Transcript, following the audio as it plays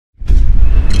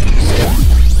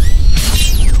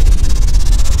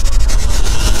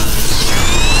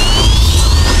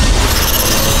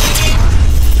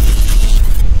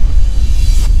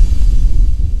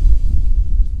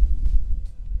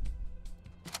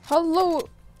Hello,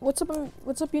 what's up,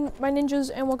 my ninjas,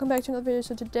 and welcome back to another video.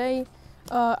 So today,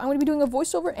 I'm going to be doing a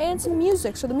voiceover and some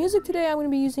music. So the music today I'm going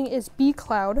to be using is B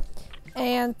Cloud,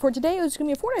 and for today it's going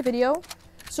to be a Fortnite video.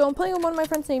 So I'm playing with one of my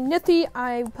friends named Nithy.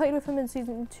 I played with him in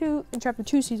Chapter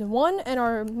 2, Season 1, and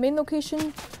our main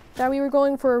location that we were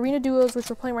going for Arena Duos, which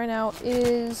we're playing right now,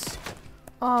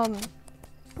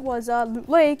 was Loot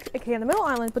Lake, aka the Middle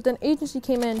Island, but then Agency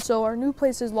came in, so our new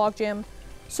place is Logjam.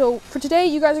 So for today,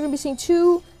 you guys are going to be seeing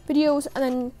 2 videos,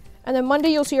 and then Monday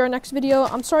you'll see our next video.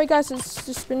 I'm sorry guys,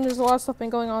 there's a lot of stuff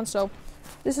been going on, so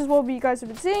this is what you guys have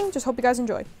been seeing. Just hope you guys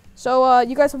enjoy. So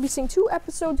you guys will be seeing 2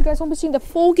 episodes. You guys won't be seeing the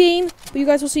full game, but you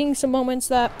guys will be seeing some moments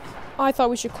that I thought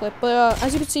we should clip. But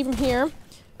as you can see from here,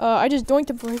 I just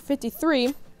doinked him for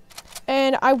 53,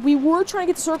 and we were trying to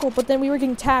get the circle, but then we were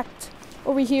getting tacked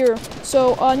over here.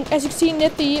 So as you can see,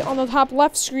 Nithy on the top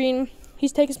left screen,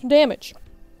 he's taking some damage.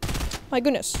 My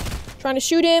goodness. Trying to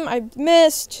shoot him, I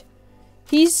missed.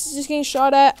 He's just getting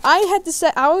shot at.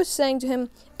 I was saying to him,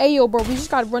 hey yo bro, we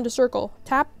just gotta run the circle.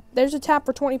 Tap, there's a tap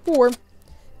for 24.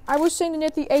 I was saying to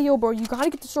Nithy, hey yo bro, you gotta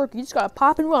get the circle. You just gotta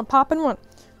pop and run, pop and run.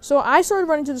 So I started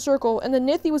running to the circle, and then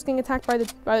Nithy was getting attacked by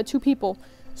the 2 people.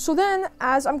 So then,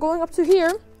 as I'm going up to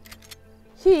here,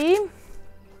 he's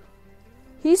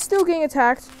still getting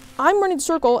attacked. I'm running the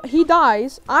circle, he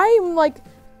dies. I'm like,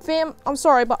 fam, I'm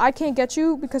sorry, but I can't get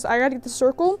you because I gotta get the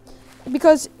circle.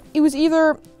 Because it was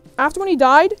either, after when he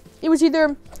died, it was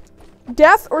either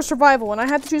death or survival, and I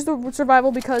had to choose the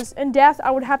survival because in death I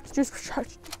would have to just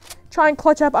try and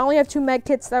clutch up. I only have 2 med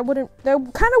kits that kind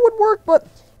of would work, but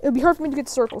it would be hard for me to get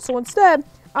the circle. So instead,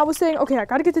 I was saying, okay, I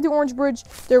gotta get to the orange bridge.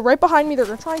 They're right behind me. They're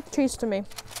gonna try and chase to me.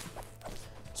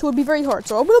 So it would be very hard.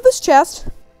 So I opened up this chest,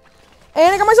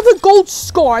 and I got myself a gold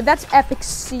scar. That's epic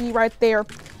C right there.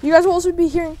 You guys will also be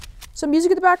hearing some music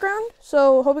in the background,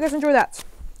 so hope you guys enjoy that.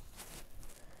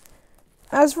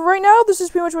 As for right now, this is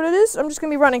pretty much what it is. I'm just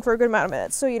gonna be running for a good amount of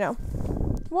minutes, so you know.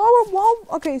 While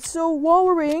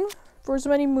we're waiting for as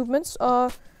many movements,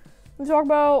 let me talk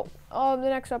about the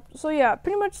next up. So yeah,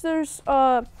 pretty much there's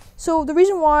so the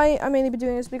reason why I mainly been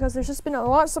doing this is because there's just been a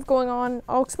lot of stuff going on.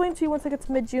 I'll explain to you once I get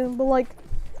to mid-June, but like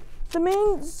the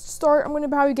main start, I'm gonna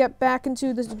probably get back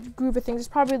into this groove of things. It's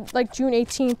probably like June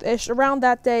 18th-ish, around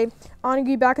that day. I'm gonna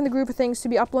be back in the groove of things to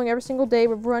be uploading every single day,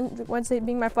 with Wednesday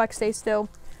being my flex day still.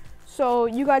 So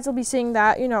you guys will be seeing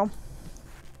that, you know.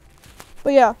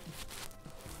 But yeah,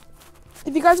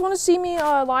 if you guys want to see me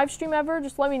live stream ever,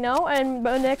 just let me know. And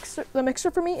the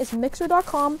mixer for me is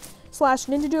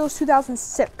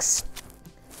mixer.com/ninjaduos2006.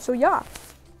 So yeah.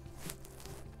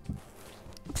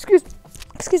 Excuse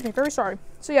me, very sorry.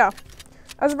 So yeah,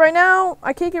 as of right now,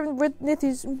 I can't get rid of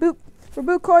Nithy's boot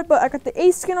card, but I got the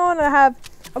ace skin on, and I have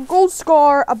a gold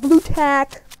scar, a blue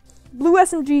tack, blue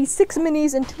SMG, 6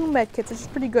 minis, and 2 med kits, which is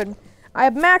pretty good. I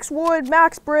have max wood,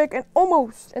 max brick, and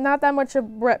not that much of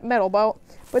metal, but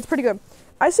it's pretty good.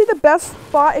 I say the best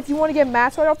spot if you want to get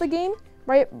mats right off the game,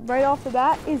 right off the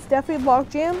bat, is definitely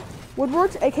Logjam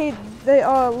Woodworks, aka the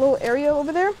little area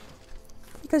over there,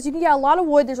 because you can get a lot of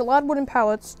wood. There's a lot of wooden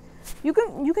pallets. You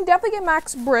can definitely get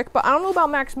max brick, but I don't know about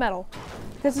max metal,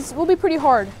 because it will be pretty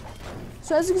hard.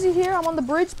 So as you can see here, I'm on the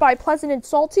bridge by Pleasant and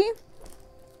Salty.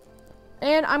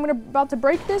 And I'm about to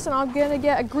break this, and I'm gonna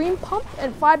get a green pump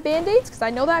and 5 band-aids, because I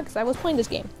know that, because I was playing this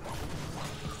game.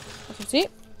 As you see.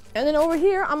 And then over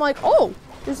here, I'm like, oh,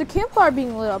 there's a campfire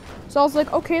being lit up. So I was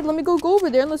like, okay, let me go over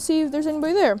there, and let's see if there's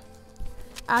anybody there.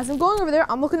 As I'm going over there,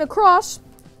 I'm looking across,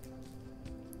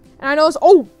 and I notice,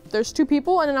 oh, there's 2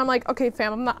 people, and then I'm like, okay,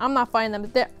 fam, I'm not fighting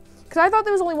them there. Because I thought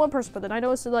there was only 1 person, but then I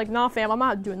noticed, like, nah, fam, I'm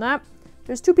not doing that.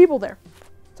 There's 2 people there.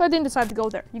 So I didn't decide to go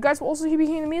there. You guys will also be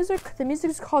hearing the music. The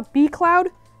music is called B Cloud.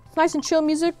 It's nice and chill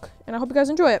music, and I hope you guys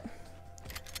enjoy it.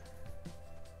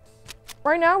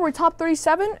 Right now, we're top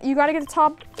 37. You gotta get the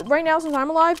top, right now since I'm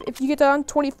alive, if you get down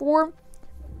 24,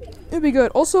 it'd be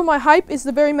good. Also, my hype is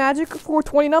the very magic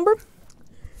 420 number.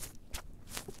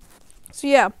 So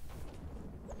yeah,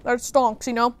 that's stonks,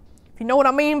 you know? If you know what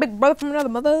I mean, big brother from another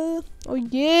mother. Oh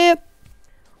yeah.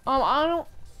 I don't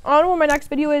know what my next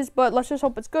video is, but let's just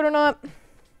hope it's good or not.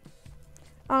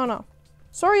 I don't know.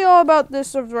 Sorry y'all about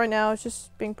this right now. It's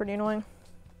just being pretty annoying.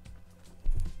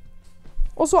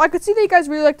 Also, I could see that you guys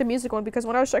really like the music one, because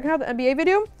when I was checking out the NBA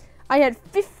video, I had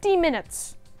 50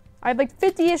 minutes. I had like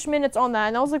 50-ish minutes on that,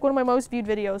 and that was like one of my most viewed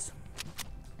videos.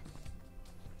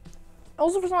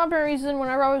 Also, for some apparent reason,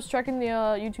 whenever I was checking the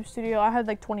YouTube studio, I had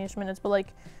like 20-ish minutes, but like,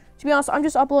 to be honest, I'm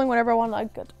just uploading whenever I want to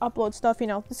like upload stuff, you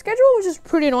know. The schedule was just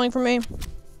pretty annoying for me.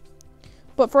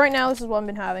 But for right now, this is what I've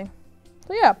been having.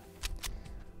 So yeah.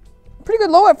 Pretty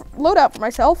good loadout for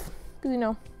myself, because you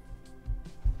know.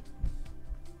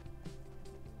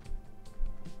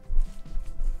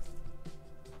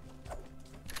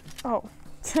 Oh.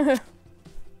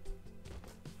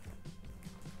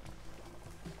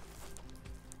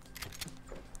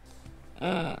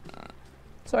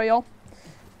 Sorry, y'all.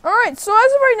 Alright, so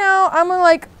as of right now, I'm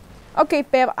like, okay,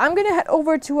 fam, I'm gonna head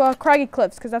over to Craggy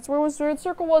Cliffs, because that's where the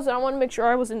circle was, and I want to make sure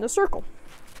I was in the circle.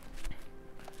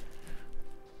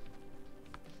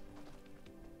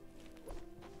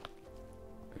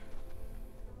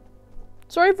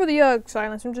 Sorry for the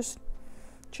silence, I'm just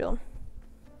chilling.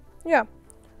 Yeah.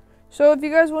 So if you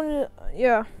guys wanted to,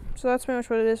 yeah, so that's pretty much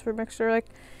what it is for Mixer. Like,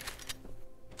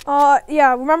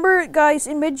 yeah, remember, guys,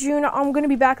 in mid-June, I'm going to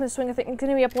be back in the swing. I think I'm going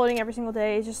to be uploading every single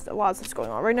day. It's just a lot of stuff's going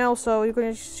on right now, so you're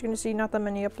just going to see not that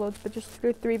many uploads, but just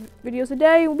 3 videos a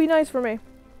day will be nice for me.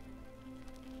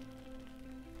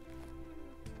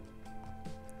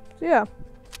 So, yeah.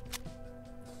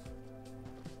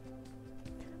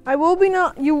 I will be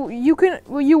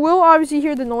you will obviously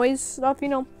hear the noise stuff, you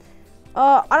know.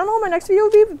 I don't know what my next video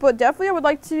will be, but definitely I would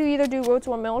like to either do Road to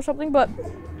 1 Mil or something, but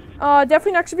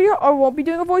definitely next video I won't be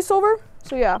doing a voiceover,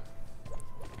 so yeah.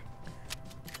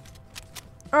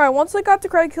 Alright, once I got to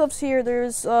Craggy Cliffs here,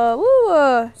 there's,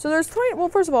 so there's 20, well,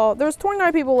 first of all, there's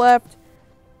 29 people left.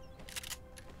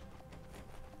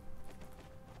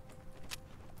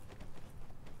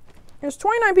 There's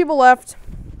 29 people left.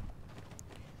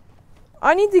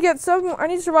 I need to get I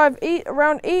need to survive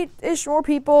around 8-ish more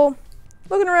people.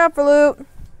 Looking around for loot.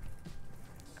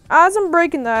 As I'm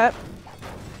breaking that,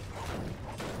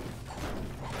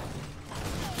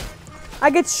 I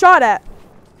get shot at.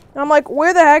 And I'm like,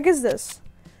 where the heck is this?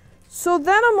 So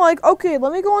then I'm like, okay,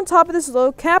 let me go on top of this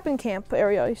little camp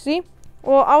area, you see?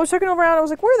 Well, I was checking around, I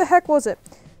was like, where the heck was it?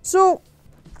 So,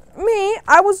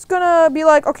 I was gonna be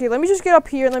like, okay, let me just get up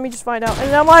here and let me just find out.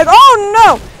 And then I'm like, oh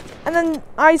no! And then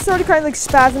I started kind of like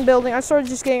spasm building. I started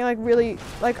just getting like really,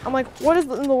 like, I'm like, what is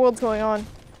in the world going on?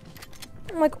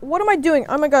 I'm like, what am I doing?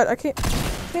 Oh my god, I can't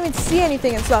even see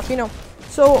anything and stuff, you know.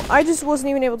 So I just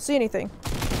wasn't even able to see anything.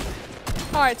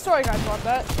 Alright, sorry guys about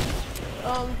that.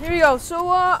 Here we go. So,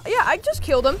 yeah, I just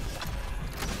killed him.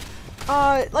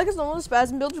 Like it's normal, the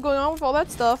spasm build was going on with all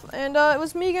that stuff. And, it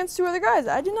was me against 2 other guys.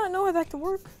 I did not know how that could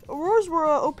work. Auroras were,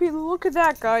 OP. Look at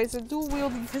that, guys. A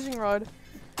dual-wielded fishing rod.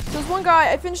 So there's one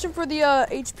guy, I finished him for the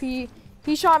HP.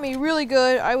 He shot me really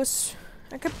good. I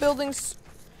kept building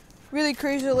really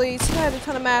crazily. Since I had a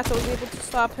ton of mass, I was able to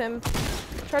stop him.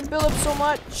 Tried to build up so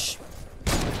much.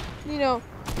 You know,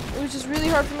 it was just really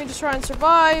hard for me to try and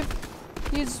survive.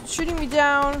 He's shooting me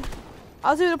down.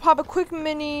 I was able to pop a quick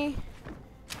mini.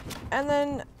 And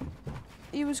then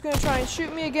he was going to try and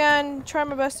shoot me again. Try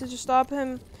my best to just stop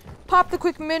him. Pop the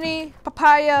quick mini.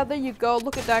 Papaya. There you go.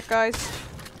 Look at that, guys.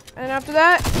 And after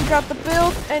that, he got the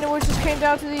build, and it just came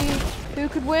down to who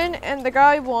could win, and the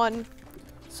guy won.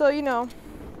 So, you know,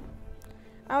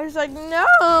 I was like,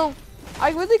 no! I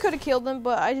really could have killed him,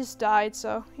 but I just died,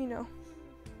 so, you know.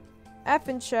 F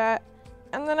in chat.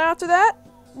 And then after that,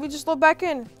 we just load back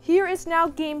in. Here is now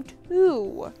game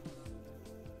 2.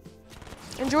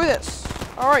 Enjoy this.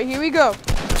 Alright, here we go.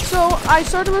 So, I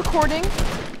started recording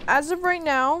as of right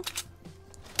now.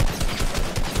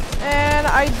 And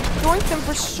I joined them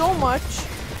for so much,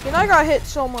 and I got hit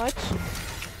so much,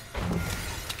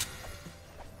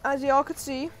 as y'all could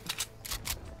see.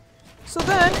 So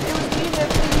then, it was me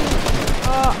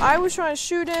that I was trying to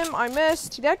shoot him, I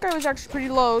missed. That guy was actually pretty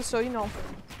low, so, you know,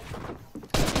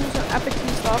 do some epic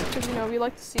stuff, because, you know, we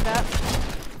like to see that.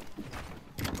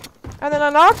 And then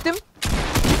I knocked him,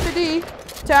 with the D,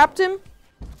 tapped him,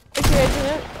 okay, I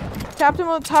didn't, tapped him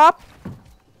on the top,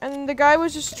 and the guy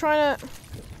was just trying to,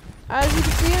 as you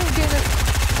can see him getting the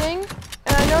thing,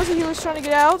 and I noticed that he was trying to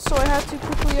get out, so I had to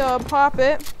quickly pop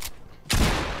it.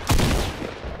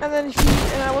 And then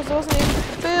I wasn't able to get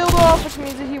the build off, which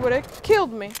means that he would have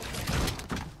killed me.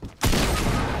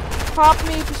 Popped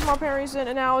me for some apparent reason,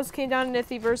 and now it came down to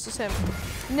Nithy versus him.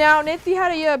 Now, Nithy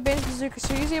had a bandage bazooka,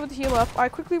 so he was able to heal up. I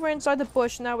quickly ran inside the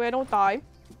bush, and that way I don't die.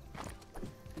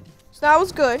 So that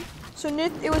was good. So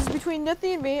it was between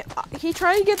Nithy and me. He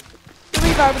tried to get the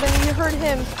revive, but then you heard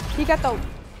him. He got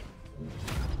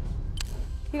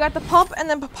the pump, and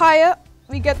then Papaya.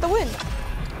 We get the win.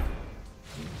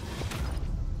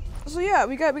 So yeah,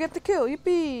 we got the kill.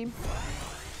 Yippee!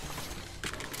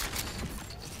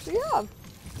 So yeah,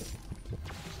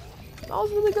 that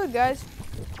was really good, guys.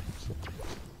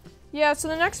 Yeah. So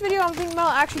the next video, I'm thinking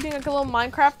about actually doing like a little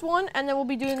Minecraft one, and then we'll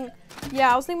be doing.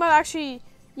 Yeah, I was thinking about actually.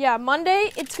 Yeah,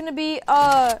 Monday. It's gonna be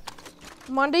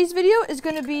Monday's video is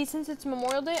gonna be, since it's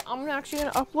Memorial Day, I'm actually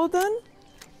gonna upload then.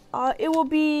 It will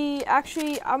be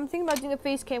actually, I'm thinking about doing a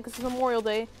face cam because it's Memorial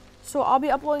Day. So I'll be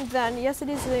uploading then. Yes, it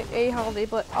is a holiday,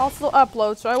 but I'll still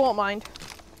upload, so I won't mind.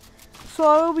 So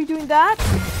I will be doing that.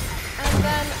 And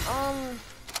then,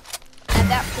 at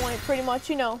that point, pretty much,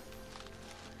 you know,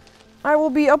 I will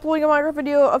be uploading a Minecraft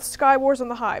video of Sky Wars on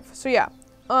the Hive. So yeah,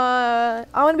 I'm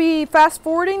gonna be fast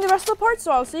forwarding the rest of the parts,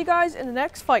 so I'll see you guys in the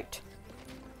next fight.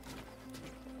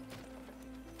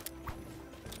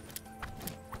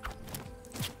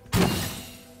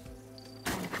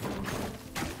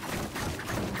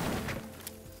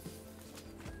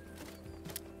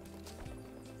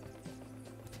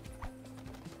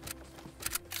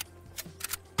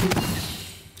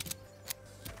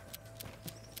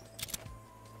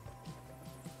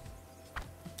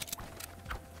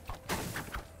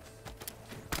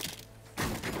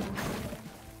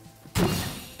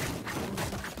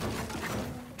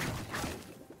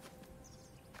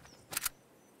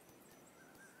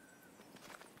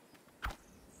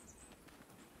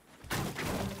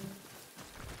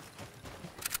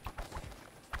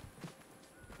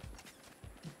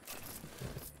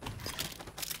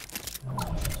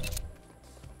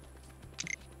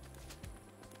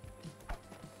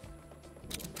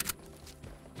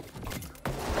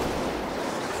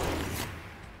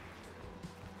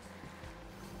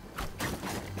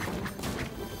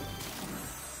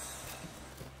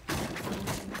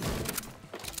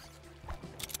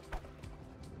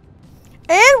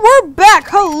 And we're back!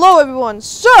 Hello everyone!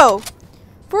 So,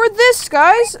 for this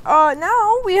guys,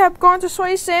 now we have gone to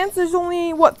Sweaty Sands. There's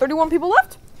only, what, 31 people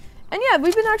left? And yeah,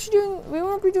 we've been actually doing, we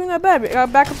won't be doing that bad. We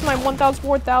got back up to my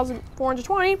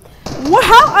 1,420. What,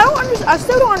 how, I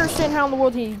still don't understand how in the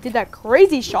world he did that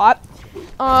crazy shot.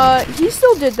 He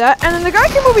still did that. And then the guy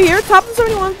came over here, top of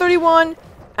 71, 31.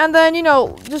 And then, you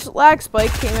know, just lag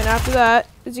spike came in after that,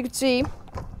 as you can see.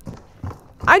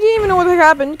 I didn't even know what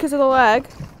happened because of the lag.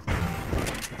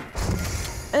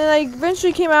 And then I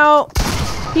eventually came out,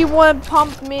 he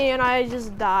pumped me, and I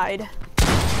just died.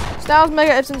 So that was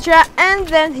Mega Ips in the chat, and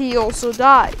then he also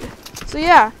died. So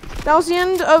yeah, that was the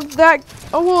end of that.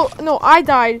 Oh, well, no, I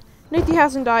died. Nithy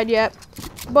hasn't died yet.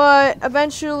 But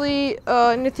eventually,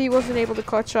 Nithy wasn't able to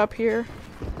clutch up here.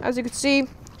 As you can see,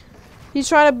 he's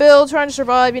trying to build, trying to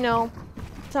survive, you know,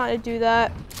 trying to do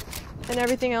that, and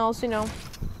everything else, you know.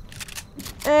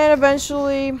 And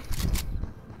eventually,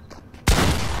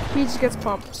 he just gets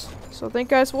pumped. So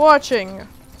thank you guys for watching.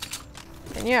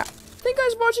 And yeah. Thank you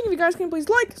guys for watching. If you guys can please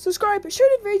like, subscribe, share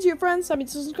the video to your friends. I mean,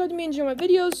 subscribe to me and enjoy my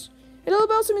videos. Hit the little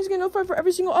bell so you get notified for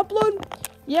every single upload.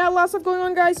 Yeah, a lot of stuff going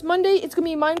on, guys. Monday, it's gonna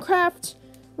be Minecraft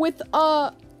with,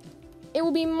 it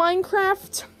will be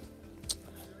Minecraft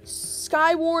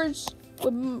Sky Wars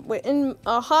in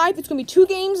Hive. It's gonna be 2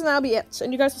 games and that'll be it.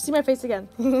 And you guys will see my face again.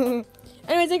 Anyways,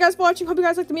 thank you guys for watching. Hope you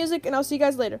guys like the music and I'll see you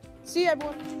guys later. See ya,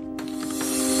 everyone.